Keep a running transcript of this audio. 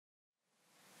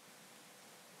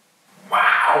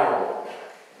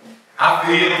I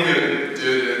feel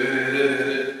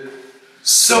good.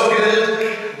 So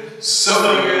good.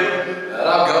 So good. And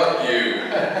I've got you.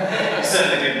 You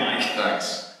certainly did, Mike.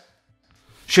 Thanks.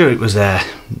 Sure, it was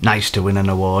nice to win an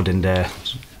award and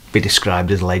be described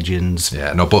as legends.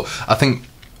 Yeah, no, but I think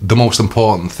the most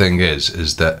important thing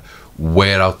is that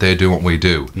we're out there doing what we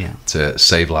do to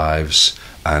save lives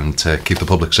and to keep the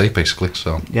public safe, basically.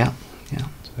 So yeah.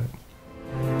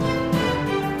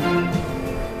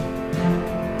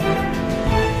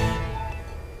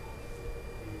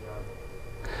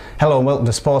 Hello and welcome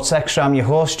to Sports Extra. I'm your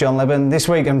host, John Lebbon. This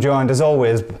week I'm joined, as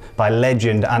always, by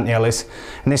legend Anthony Ellis.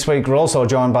 And this week we're also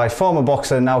joined by former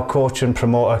boxer, now coach and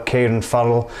promoter, Kieran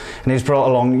Farrell. And he's brought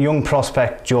along young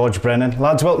prospect, George Brennan.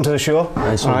 Lads, welcome to the show.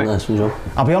 Nice one, nice one, John.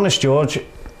 I'll be honest, George,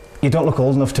 you don't look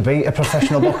old enough to be a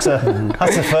professional boxer.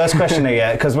 That's the first question I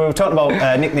get, because we were talking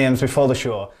about nicknames before the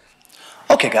show.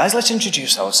 Okay guys, let's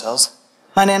introduce ourselves.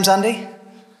 My name's Andy. You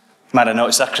might have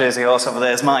noticed that crazy horse over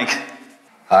there is Mike.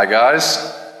 Hi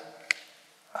guys.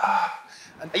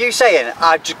 Are you saying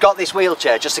I've just got this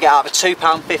wheelchair just to get out of a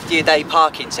 £2.50 a day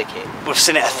parking ticket? We've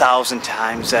seen it 1,000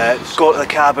 times. Go to the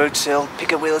car boot sale,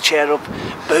 pick a wheelchair up,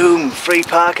 boom, free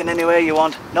parking anywhere you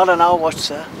want. Not on our watch,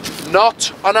 sir.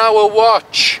 Not on our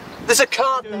watch. There's a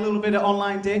card. Do a little bit of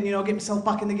online dating, you know, get myself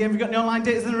back in the game. Have you got any online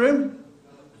daters in the room?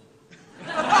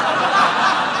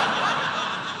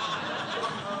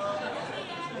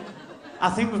 I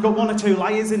think we've got one or two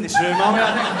liars in this room, aren't we?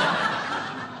 I think.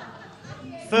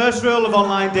 First rule of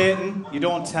online dating, you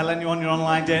don't tell anyone you're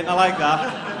online dating. I like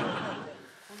that.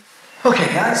 Okay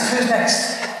guys, who's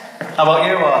next? How about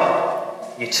you,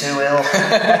 or you're too ill?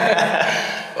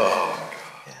 Oh.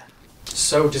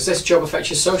 So does this job affect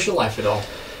your social life at all?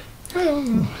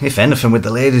 If anything, with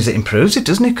the ladies it improves it,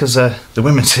 doesn't it? Because the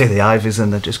women see the Ivies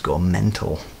and they just go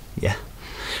mental. Yeah.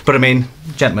 But I mean,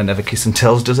 gentleman never kiss and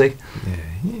tells, does he?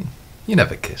 Yeah, you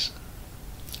never kiss.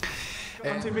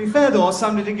 To be fair though,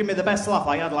 Sandra did give me the best laugh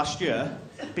I had last year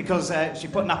because she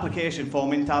put an application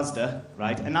form in Asda,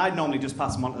 right? And I'd normally just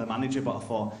pass them on to the manager, but I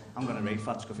thought, I'm going to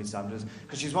refat Scruffy Sandra's.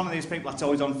 Because she's one of these people that's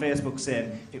always on Facebook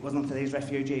saying, if it wasn't for these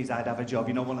refugees, I'd have a job.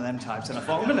 You know, one of them types. And I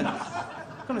thought, I'm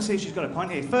going to see if she's got a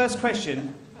point here. First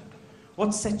question,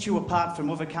 what sets you apart from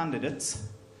other candidates?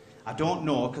 I don't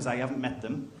know, because I haven't met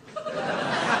them.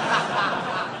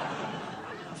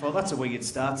 Well, that's a weird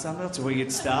start, Sandra. That's a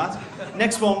weird start.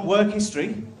 Next one, work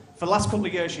history. For the last couple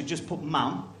of years, she just put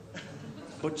mum.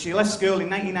 But she left school in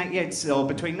 1998, so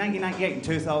between 1998 and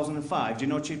 2005, do you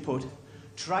know what she'd put?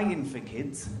 Trying for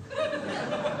kids.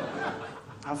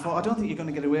 I thought, I don't think you're going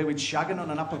to get away with shagging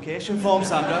on an application form,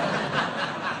 Sandra.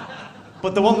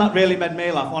 But the one that really made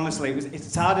me laugh, honestly,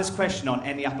 it's the hardest question on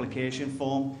any application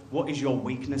form. What is your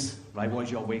weakness? Right, what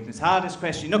is your weakness? Hardest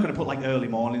question. You're not going to put like early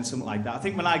morning, something like that. I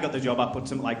think when I got the job, I put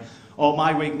something like, oh,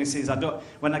 my weakness is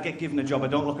when I get given a job, I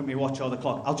don't look at my watch or the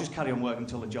clock. I'll just carry on working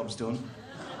until the job's done.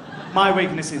 My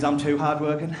weakness is I'm too hard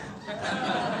working.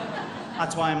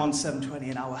 That's why I'm on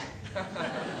 $7.20 an hour.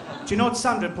 Do you know what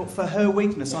Sandra put for her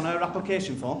weakness on her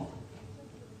application form?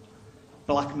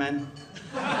 Black men.